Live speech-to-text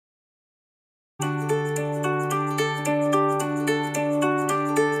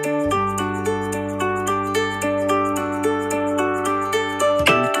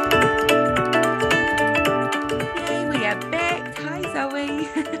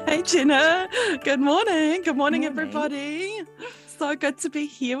Hey, Jenna. Good morning. Good morning, Morning. everybody. So good to be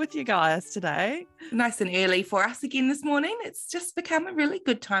here with you guys today. Nice and early for us again this morning. It's just become a really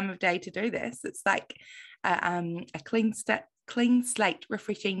good time of day to do this. It's like a clean slate,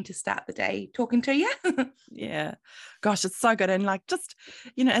 refreshing to start the day talking to you. Yeah. Gosh, it's so good. And just,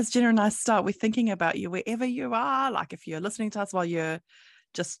 as Jenna and I start, we're thinking about you wherever you are. Like if you're listening to us while you're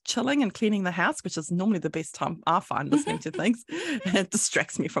just chilling and cleaning the house, which is normally the best time I find listening to things. It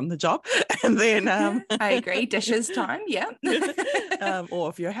distracts me from the job. And then I agree. Dishes time. Yeah. Or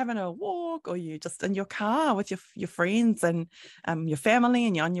if you're having a walk or you're just in your car with your friends and your family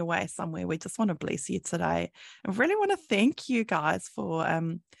and you're on your way somewhere, we just want to bless you today. And really want to thank you guys for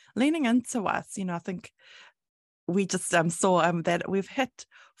leaning into us. I think we just saw that we've hit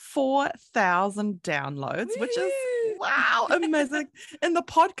 4,000 downloads, which is wow, amazing. In the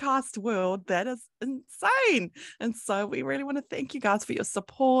podcast world, that is insane. And so we really want to thank you guys for your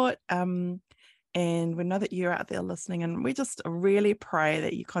support. And we know that you're out there listening, and we just really pray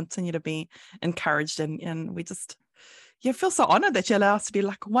that you continue to be encouraged. And we just, feel so honored that you allow us to be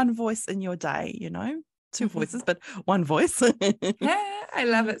like one voice in your day, two voices, but one voice. Yeah, I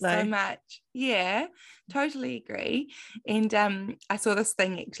love it so much. Yeah, totally agree. And I saw this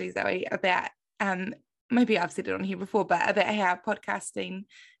thing actually, Zoe, about maybe I've said it on here before, but about how podcasting,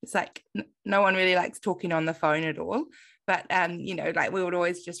 it's like no one really likes talking on the phone at all. But, like we would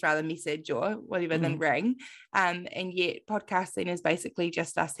always just rather message or whatever than ring. And yet podcasting is basically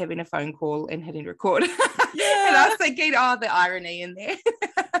just us having a phone call and hitting record. Yeah. And I was thinking, the irony in there.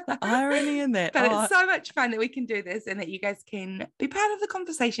 The irony in that. But it's so much fun that we can do this and that you guys can be part of the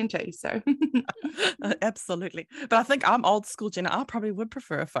conversation too. So absolutely. But I think I'm old school, Jenna. I probably would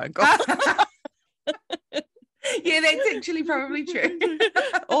prefer a phone call. Yeah, that's actually probably true.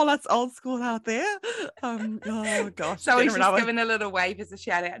 All us old school out there. Oh gosh. So she's giving a little wave as a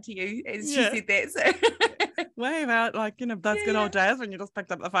shout out to you as she said that. So wave out those good old days when you just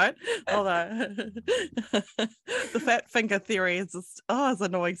picked up the phone. Although the fat finger theory is just it's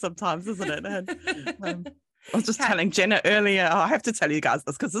annoying sometimes, isn't it? And, I was just telling Jenna earlier, I have to tell you guys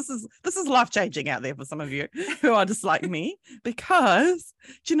this because this is life-changing out there for some of you who are just like me, because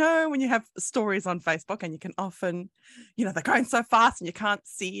when you have stories on Facebook and you can often, they're going so fast and you can't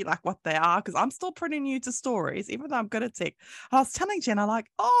see like what they are, because I'm still pretty new to stories, even though I'm good at tech. I was telling Jenna I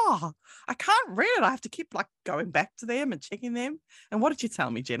can't read it. I have to keep like going back to them and checking them. And what did you tell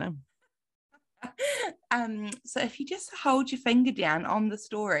me, Jenna? So if you just hold your finger down on the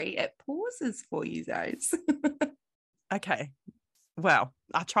story, it pauses for you, those. Okay. Well,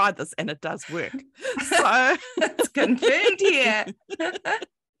 I tried this and it does work. So it's confirmed here.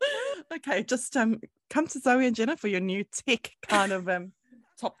 Okay, just come to Zoe and Jenna for your new tech kind of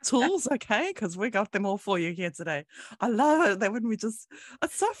top tools, okay? Because we got them all for you here today. I love it that when it's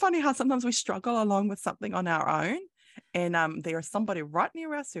so funny how sometimes we struggle along with something on our own, and there is somebody right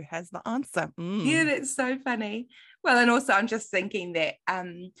near us who has the answer. Yeah, that's so funny. Well, and also I'm just thinking that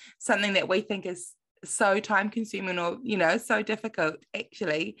something that we think is so time consuming or so difficult,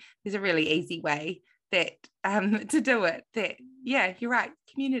 actually there's a really easy way that to do it. That you're right,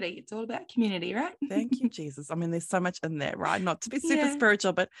 community. It's all about community, right? Thank you, Jesus. I mean, there's so much in that, right? Not to be super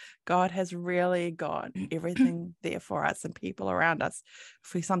spiritual, but God has really got everything there for us and people around us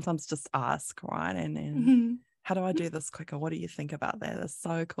if we sometimes just ask, right? And how do I do this quicker? What do you think about that? That's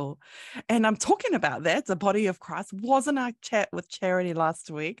so cool. And I'm talking about that, the body of Christ. Wasn't our chat with Charity last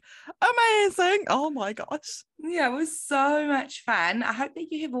week amazing? Oh my gosh. Yeah, it was so much fun. I hope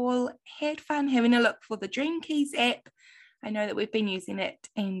that you have all had fun having a look for the Dream Keys app. I know that we've been using it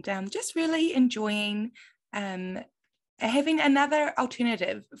and just really enjoying having another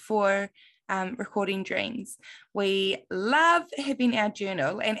alternative for recording dreams. We love having our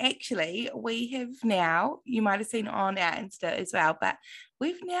journal, and actually we have now, you might have seen on our Insta as well, but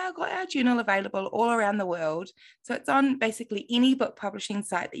we've now got our journal available all around the world. So it's on basically any book publishing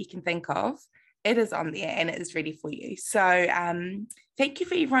site that you can think of. It is on there and it is ready for you. So thank you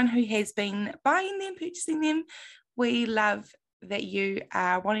for everyone who has been buying them, purchasing them. We love that you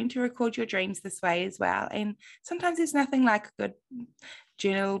are wanting to record your dreams this way as well. And sometimes there's nothing like a good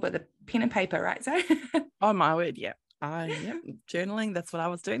journal with a pen and paper, right? So oh my word, yeah. Journaling, that's what I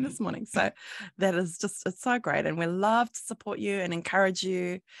was doing this morning. So that is just, it's so great. And we love to support you and encourage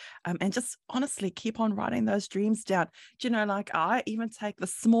you, and just honestly keep on writing those dreams down. Do I even take the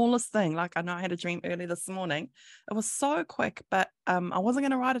smallest thing. Like I know I had a dream early this morning. It was so quick, but I wasn't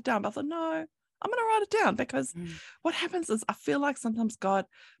going to write it down. But I thought, no, I'm going to write it down, because what happens is I feel like sometimes God,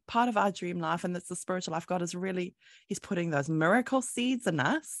 part of our dream life, and that's the spiritual life, God is really, he's putting those miracle seeds in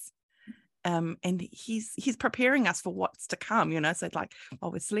us. And he's preparing us for what's to come, so it's like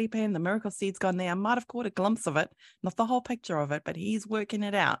while we're sleeping, the miracle seed's gone there. I might have caught a glimpse of it, not the whole picture of it, but he's working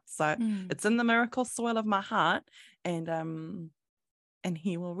it out. So it's in the miracle soil of my heart, and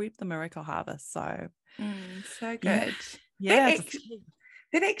he will reap the miracle harvest. So so good. Yeah.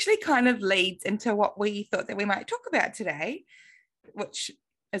 That actually kind of leads into what we thought that we might talk about today, which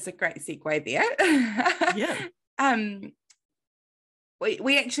is a great segue there. Yeah.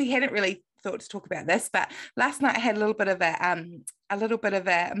 We actually hadn't really thought to talk about this, but last night I had a little bit of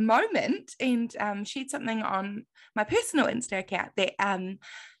a moment, and shared something on my personal Insta account that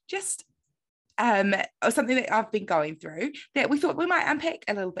or something that I've been going through that we thought we might unpack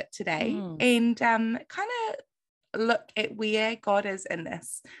a little bit today, and kind of look at where God is in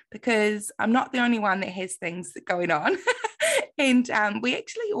this, because I'm not the only one that has things going on. And we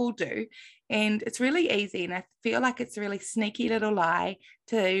actually all do. And it's really easy. And I feel like it's a really sneaky little lie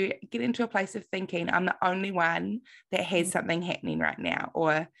to get into a place of thinking I'm the only one that has something happening right now,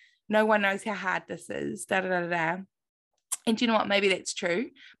 or no one knows how hard this is, da da da da. And you know what? Maybe that's true.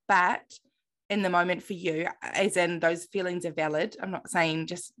 But in the moment for you, as in those feelings are valid. I'm not saying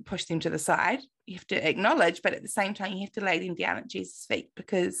just push them to the side. You have to acknowledge, but at the same time, you have to lay them down at Jesus' feet,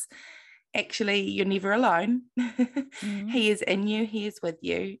 because actually you're never alone. He is in you, he is with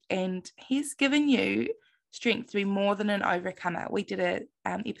you, and he's given you strength to be more than an overcomer. We did a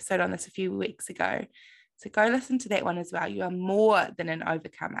episode on this a few weeks ago, so go listen to that one as well. You are more than an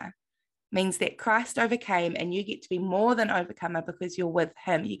overcomer. Means that Christ overcame, and you get to be more than overcomer because you're with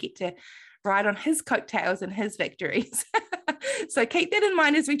him. You get to ride on his coattails and his victories. So keep that in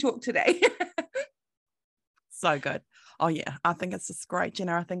mind as we talk today. So good. Oh yeah, I think it's just great,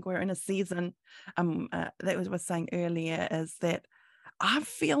 Jenna. I think we're in a season that was saying earlier, is that I'm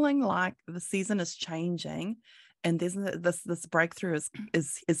feeling like the season is changing, and there's this breakthrough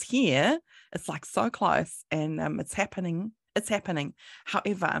is here. It's like so close, and it's happening.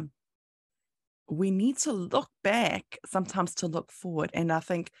 However, we need to look back sometimes to look forward. And I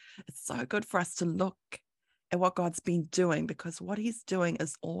think it's so good for us to look at what God's been doing, because what he's doing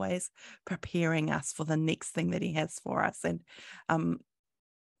is always preparing us for the next thing that he has for us. And I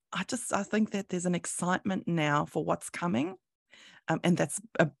think that there's an excitement now for what's coming. And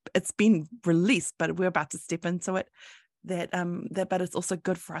it's been released, but we're about to step into it. But it's also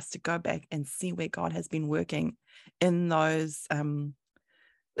good for us to go back and see where God has been working in those,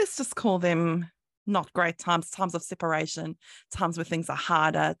 let's just call them not great times of separation, times where things are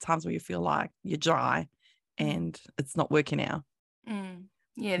harder, times where you feel like you're dry and it's not working out.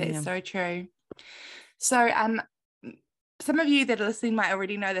 Yeah, that's so true. So some of you that are listening might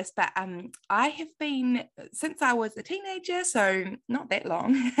already know this, but I have been, since I was a teenager, so not that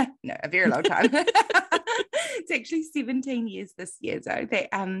long, no, a very long time. It's actually 17 years this year, though, that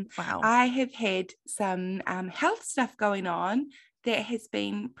Wow. I have had some health stuff going on that has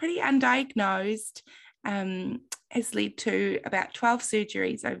been pretty undiagnosed, has led to about 12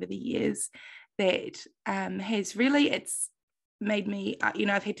 surgeries over the years that has really, it's made me,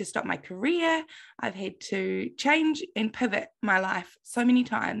 I've had to stop my career. I've had to change and pivot my life so many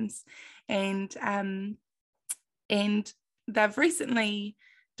times. And they've recently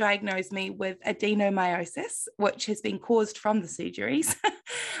diagnosed me with adenomyosis, which has been caused from the surgeries,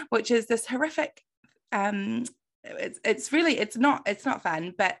 which is this horrific, it's not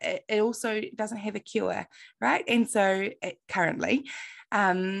fun, but it also doesn't have a cure, right? And so currently,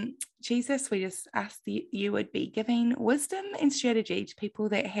 Jesus, we just ask that you would be giving wisdom and strategy to people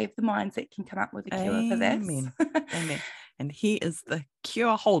that have the minds that can come up with a cure for this. Amen. And he is the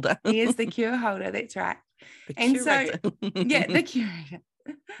cure holder. He is the cure holder, that's right. The curator. The curator.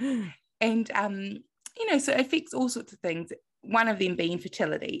 And so it affects all sorts of things, one of them being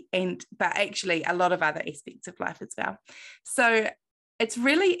fertility, but actually a lot of other aspects of life as well. So it's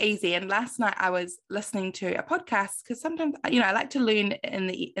really easy. And last night I was listening to a podcast, because sometimes, I like to learn in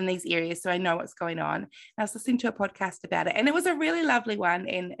these areas, so I know what's going on. And I was listening to a podcast about it, and it was a really lovely one,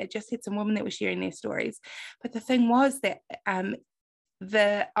 and it just had some women that were sharing their stories. But the thing was that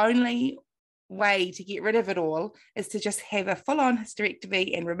the only way to get rid of it all is to just have a full-on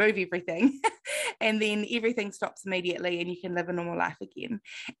hysterectomy and remove everything, and then everything stops immediately and you can live a normal life again.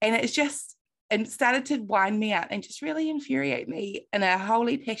 And it started to wind me up and just really infuriate me in a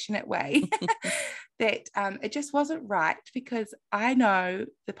wholly passionate way that it just wasn't right, because I know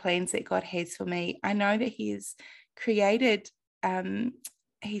the plans that God has for me. I know that he's created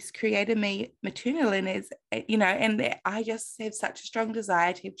me maternal, and and that I just have such a strong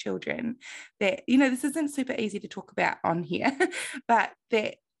desire to have children that, this isn't super easy to talk about on here, but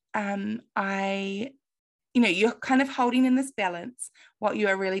that I you know, you're kind of holding in this balance what you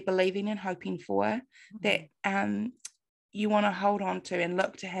are really believing and hoping for, that you want to hold on to and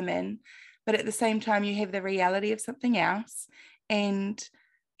look to him in, but at the same time you have the reality of something else. And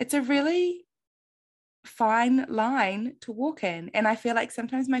it's a really fine line to walk in, and I feel like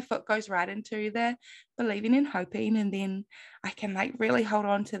sometimes my foot goes right into the believing and hoping, and then I can like really hold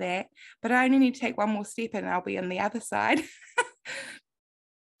on to that, but I only need to take one more step and I'll be on the other side.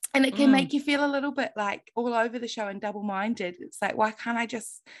 And it can make you feel a little bit like all over the show and double-minded. It's like, why can't I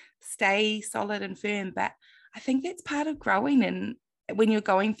just stay solid and firm? But I think that's part of growing. And when you're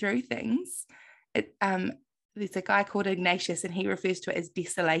going through things, there's a guy called Ignatius, and he refers to it as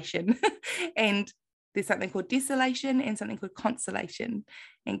desolation. And there's something called desolation and something called consolation.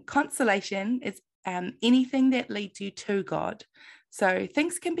 And consolation is anything that leads you to God. So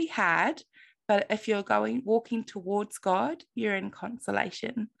things can be hard, but if you're walking towards God, you're in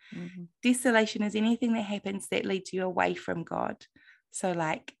consolation. Desolation is anything that happens that leads you away from God. So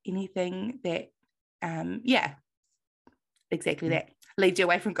like anything that, exactly that, leads you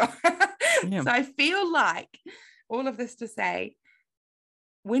away from God. So I feel like all of this to say,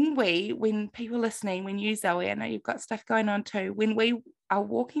 when people listening, when you, Zoe, I know you've got stuff going on too, when we are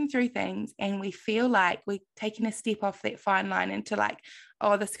walking through things and we feel like we're taking a step off that fine line into like,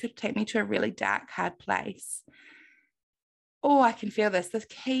 oh, this could take me to a really dark, hard place. Oh, I can feel this. The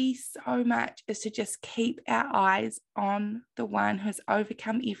key so much is to just keep our eyes on the one who's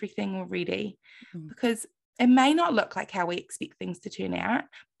overcome everything already, because it may not look like how we expect things to turn out,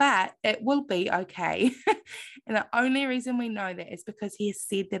 but it will be okay. And the only reason we know that is because he has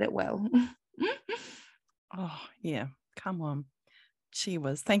said that it will. Oh, yeah. Come on. Gee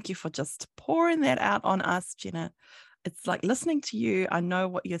whiz. Thank you for just pouring that out on us, Jenna. It's like listening to you. I know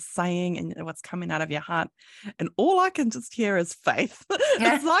what you're saying and what's coming out of your heart. And all I can just hear is faith.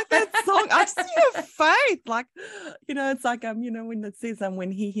 It's like that song. I just hear faith. Like, you know, it's like, you know, when it says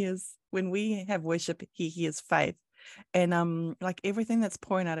when we have worship, he hears faith. And like everything that's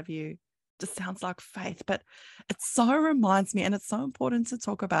pouring out of you just sounds like faith. But it so reminds me, and it's so important to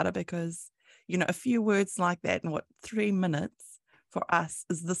talk about it, because, you know, a few words like that in 3 minutes for us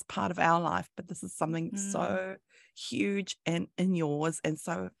is this part of our life, but this is something so huge and in yours, and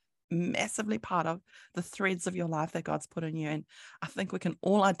so massively part of the threads of your life that God's put in you. And I think we can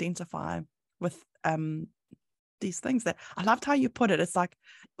all identify with these things. That I loved how you put it. It's like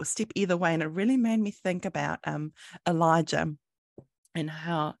a step either way, and it really made me think about Elijah, and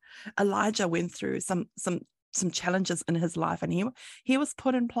how Elijah went through some challenges in his life, and he was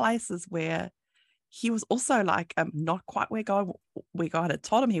put in places where he was also like not quite where God had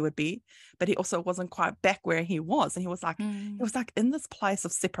told him he would be, but he also wasn't quite back where he was. And he was like in this place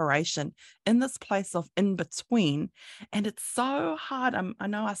of separation, in this place of in between. And it's so hard. I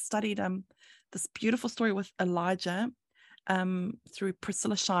know I studied this beautiful story with Elijah through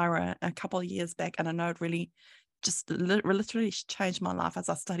Priscilla Shirer a couple of years back, and I know it really just literally changed my life as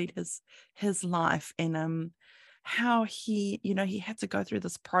I studied his life, and how he had to go through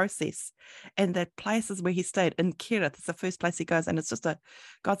this process, and that places where he stayed in Kerith, it's the first place he goes, and it's just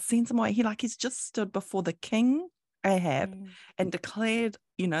God sends him away. He's just stood before the king Ahab and declared,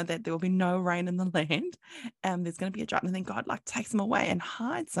 that there will be no rain in the land, and there's going to be a drought, and then God takes him away and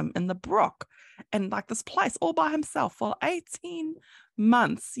hides him in the brook, and this place all by himself for 18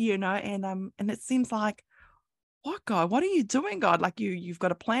 months, and it seems like, what, God, what are you doing, God? You've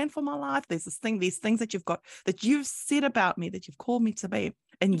got a plan for my life. There's these things that you've got, that you've said about me, that you've called me to be.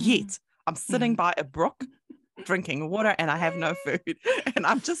 And yet I'm sitting by a brook drinking water, and I have no food. And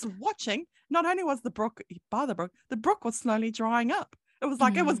I'm just watching. Not only was the brook was slowly drying up. It was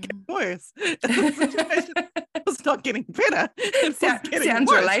like it was getting worse. The situation was not getting better. Sounds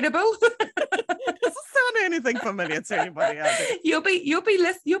relatable. Does it sound anything familiar to anybody out there? You'll be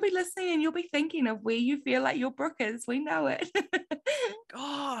listening, and you'll be thinking of where you feel like your brook is. We know it.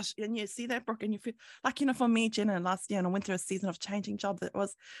 Gosh, and you see that brook, and you feel like, for me, Jenna, last year, and I went through a season of changing job, that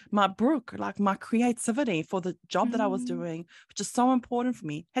was my brook, my creativity for the job that I was doing, which is so important for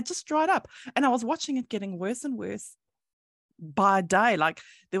me, had just dried up, and I was watching it getting worse and worse by day.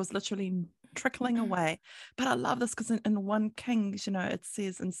 There was literally trickling away. But I love this because in 1 Kings, it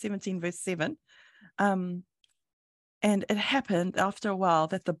says in 17 verse 7, and it happened after a while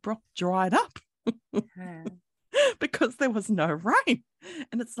that the brook dried up because there was no rain.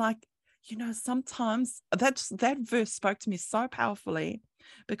 And it's like, sometimes that verse spoke to me so powerfully,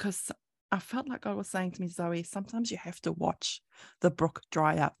 because I felt like God was saying to me, Zoe, sometimes you have to watch the brook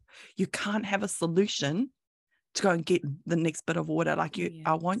dry up. You can't have a solution to go and get the next bit of water.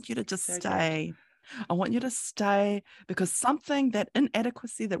 I want you to just stay. I want you to stay, because something, that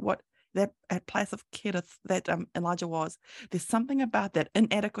inadequacy, that what that place of Kerith that Elijah was, there's something about that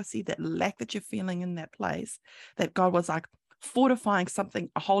inadequacy, that lack that you're feeling in that place, that God was like fortifying something,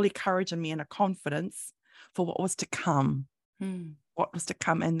 a holy courage in me and a confidence for what was to come. What was to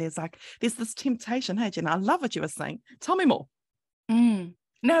come. And there's this temptation. Hey, Jenna, I love what you were saying. Tell me more.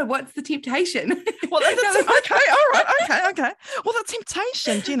 No, what's the temptation? Well, okay, all right, okay. Well, the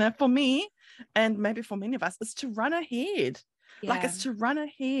temptation, Jenna, for me, and maybe for many of us, is to run ahead. Like it's to run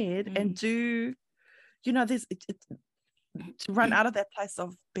ahead and do, there's to run out of that place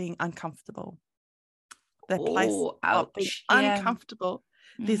of being uncomfortable. That place of being uncomfortable.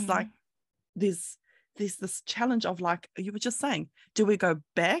 There's there's this challenge of, like you were just saying, do we go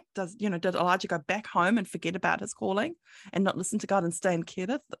back? Did Elijah go back home and forget about his calling and not listen to God and stay in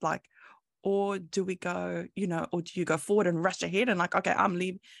Kerith? Or do we go, or do you go forward and rush ahead and like, okay, I'm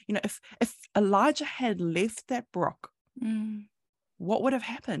leaving? If Elijah had left that brook, what would have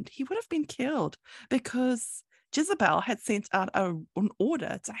happened? He would have been killed, because Jezebel had sent out an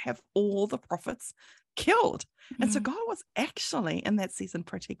order to have all the prophets killed. And so God was actually in that season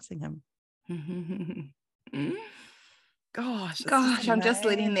protecting him. Gosh, I'm just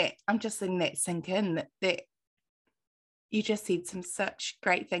letting that sink in, that you just said some such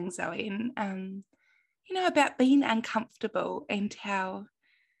great things, Zoe, and about being uncomfortable and how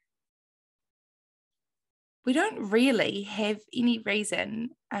we don't really have any reason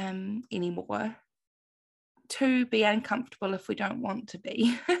anymore to be uncomfortable if we don't want to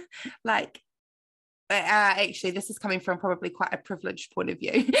be. Actually, this is coming from probably quite a privileged point of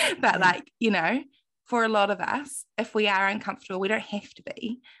view, but for a lot of us, if we are uncomfortable, we don't have to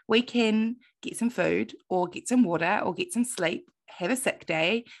be. We can get some food or get some water or get some sleep, have a sick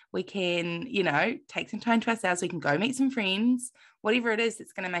day. We can, take some time to ourselves. We can go meet some friends, whatever it is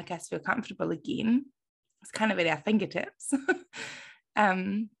that's going to make us feel comfortable again. It's kind of at our fingertips.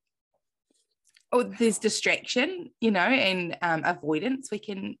 Or there's distraction, and avoidance. We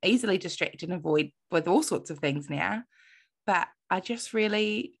can easily distract and avoid with all sorts of things now. But I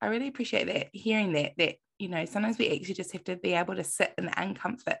really appreciate that, hearing that sometimes we actually just have to be able to sit in the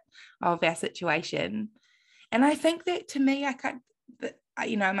uncomfort of our situation. And I think that, to me,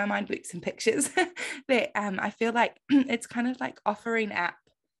 my mind works in pictures that I feel like it's kind of like offering up.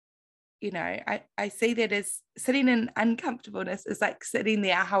 I see that as sitting in uncomfortableness is like sitting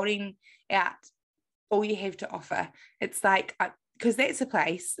there holding out all you have to offer. It's like, because that's a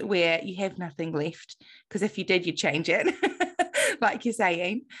place where you have nothing left, because if you did, you'd change it. Like you're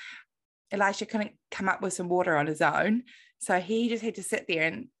saying, Elisha couldn't come up with some water on his own, so he just had to sit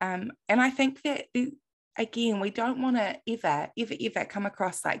there. And I think that, again, we don't want to ever come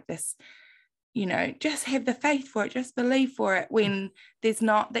across like this, just have the faith for it, just believe for it, when that's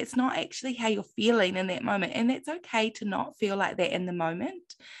not actually how you're feeling in that moment. And that's okay to not feel like that in the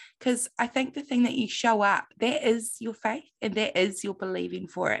moment, because I think the thing that you show up, that is your faith and that is your believing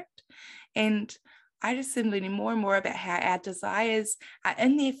for it. And I just am learning more and more about how our desires are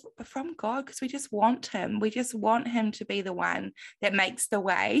in there from God, because we just want him. We just want him to be the one that makes the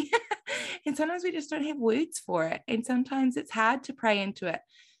way. And sometimes we just don't have words for it. And sometimes it's hard to pray into it.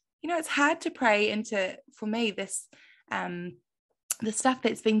 It's hard to pray into, for me, this the stuff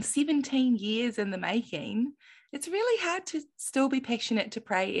that's been 17 years in the making. It's really hard to still be passionate to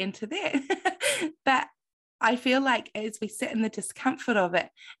pray into that. But I feel like as we sit in the discomfort of it,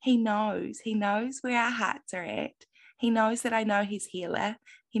 he knows where our hearts are at. He knows that I know he's healer.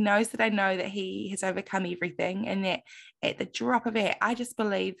 He knows that I know that he has overcome everything, and that at the drop of a hat, I just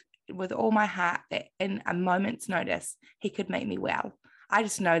believe with all my heart that in a moment's notice, he could make me well. I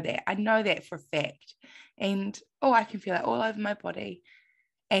just know that. I know that for a fact. And I can feel it all over my body.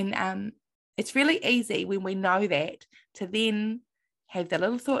 And it's really easy when we know that to then have the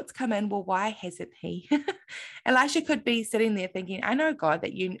little thoughts come in. Well, why hasn't he? Elisha could be sitting there thinking, I know, God,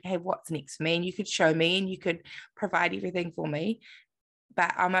 that you have what's next for me, and you could show me and you could provide everything for me.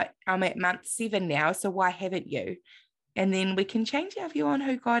 But I'm at month 7 now, so why haven't you? And then we can change our view on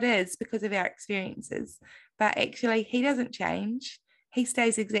who God is because of our experiences. But actually, he doesn't change. He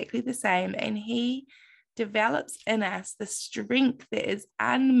stays exactly the same, and he develops in us the strength that is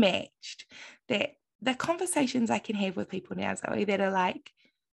unmatched, that the conversations I can have with people now, Zoe, that are like,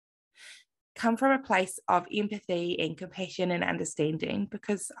 come from a place of empathy and compassion and understanding,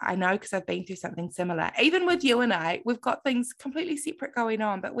 because I know, because I've been through something similar. Even with you and I, we've got things completely separate going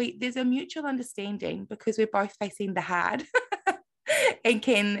on, but there's a mutual understanding because we're both facing the hard and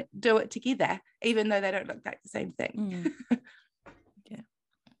can do it together, even though they don't look like the same thing. Yeah,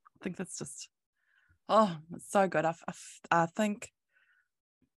 I think that's just, it's so good. I think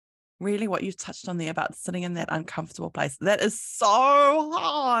really what you touched on there about sitting in that uncomfortable place, that is so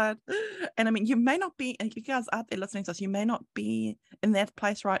hard. And I mean, you may not be, and you guys out there listening to us, you may not be in that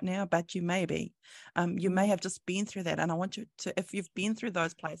place right now, but you may be. You may have just been through that. And I want you to, if you've been through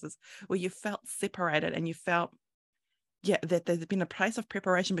those places where you felt separated and you felt, that there's been a place of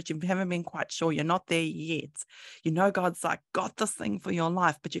preparation, but you haven't been quite sure. You're not there yet. You know, God's like, got this thing for your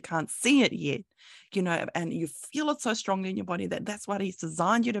life, but you can't see it yet, and you feel it so strongly in your body that that's what he's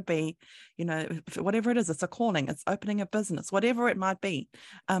designed you to be, whatever it is, it's a calling, it's opening a business, whatever it might be,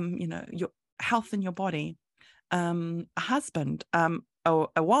 your health in your body, a husband, or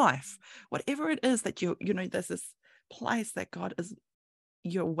a wife, whatever it is that there's this place that God is,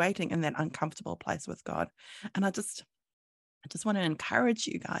 you're waiting in that uncomfortable place with God. And I just want to encourage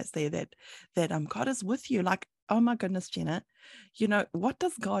you guys there that God is with you. Like, oh my goodness, Jenna, what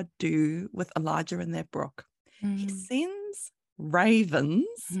does God do with Elijah in that brook? He sends ravens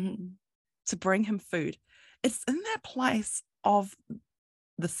to bring him food. It's in that place of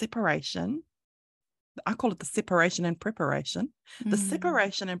the separation. I call it the separation and preparation. The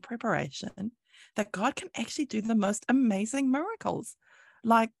separation and preparation that God can actually do the most amazing miracles.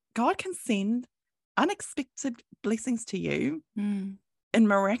 Like, God can send unexpected blessings to you in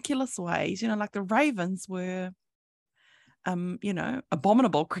miraculous ways, like the ravens were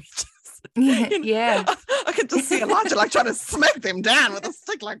abominable creatures. Yeah. I could just see Elijah like trying to smack them down with a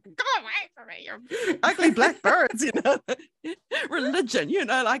stick, like, go away from me, you ugly black birds, religion,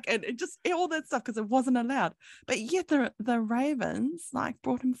 and it just all that stuff, because it wasn't allowed. But yet the ravens like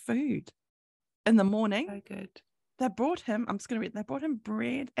brought him food in the morning. So good. They brought him, I'm just going to read, they brought him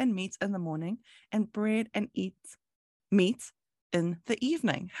bread and meat in the morning and bread and meat in the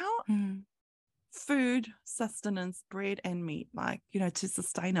evening. How food, sustenance, bread and meat, to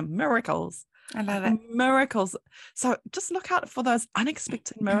sustain him. Miracles. I love it. Miracles. So just look out for those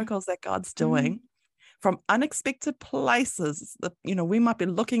unexpected miracles that God's doing from unexpected places. We might be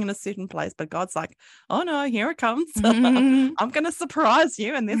looking in a certain place, but God's like, oh no, here it comes. I'm going to surprise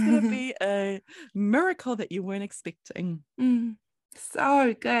you, and there's going to be a miracle that you weren't expecting.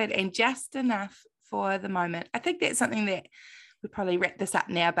 So good, and just enough for the moment. I think that's something that we probably wrap this up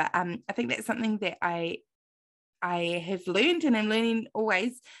now, but I think that's something that I have learned, and I'm learning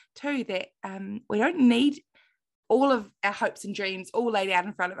always too, that we don't need all of our hopes and dreams all laid out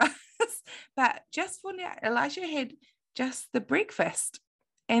in front of us. But just for now, Elijah had just the breakfast,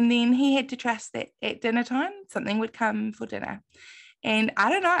 and then he had to trust that at dinner time something would come for dinner. And I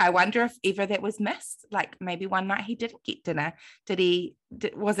don't know, I wonder if ever that was missed. Like, maybe one night he didn't get dinner.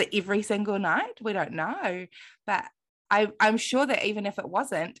 Was it every single night? We don't know. But I'm sure that even if it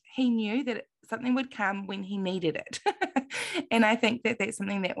wasn't, he knew that something would come when he needed it. And I think that that's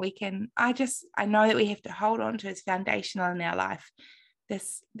something that we can, I know that we have to hold on to as foundational in our life.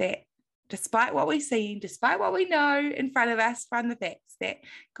 That despite what we see, despite what we know in front of us, from the facts, that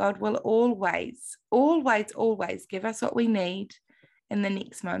God will always, always, always give us what we need in the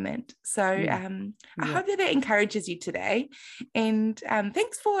next moment. So I hope that encourages you today. And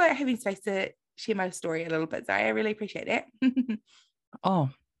thanks for having space to share my story a little bit, Zoe. I really appreciate that. Oh,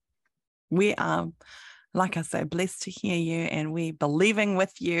 we are, like I say, blessed to hear you, and we believing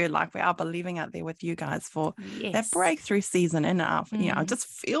with you, like we are believing out there with you guys for that breakthrough season in our, I just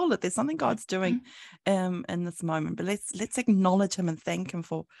feel that there's something God's doing in this moment. But let's acknowledge him and thank him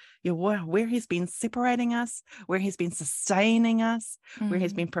for where he's been separating us, where he's been sustaining us, where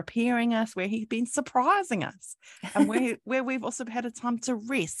he's been preparing us, where he's been surprising us, and where we've also had a time to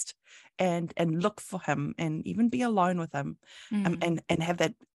rest and look for him, and even be alone with him, and have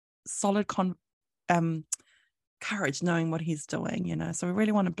that solid courage knowing what he's doing, so we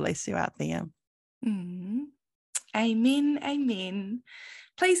really want to bless you out there. Amen.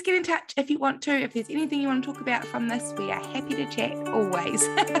 Please get in touch if you want to. If there's anything you want to talk about from this, we are happy to chat always.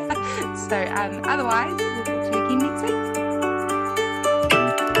 So otherwise, we'll talk to you again next week.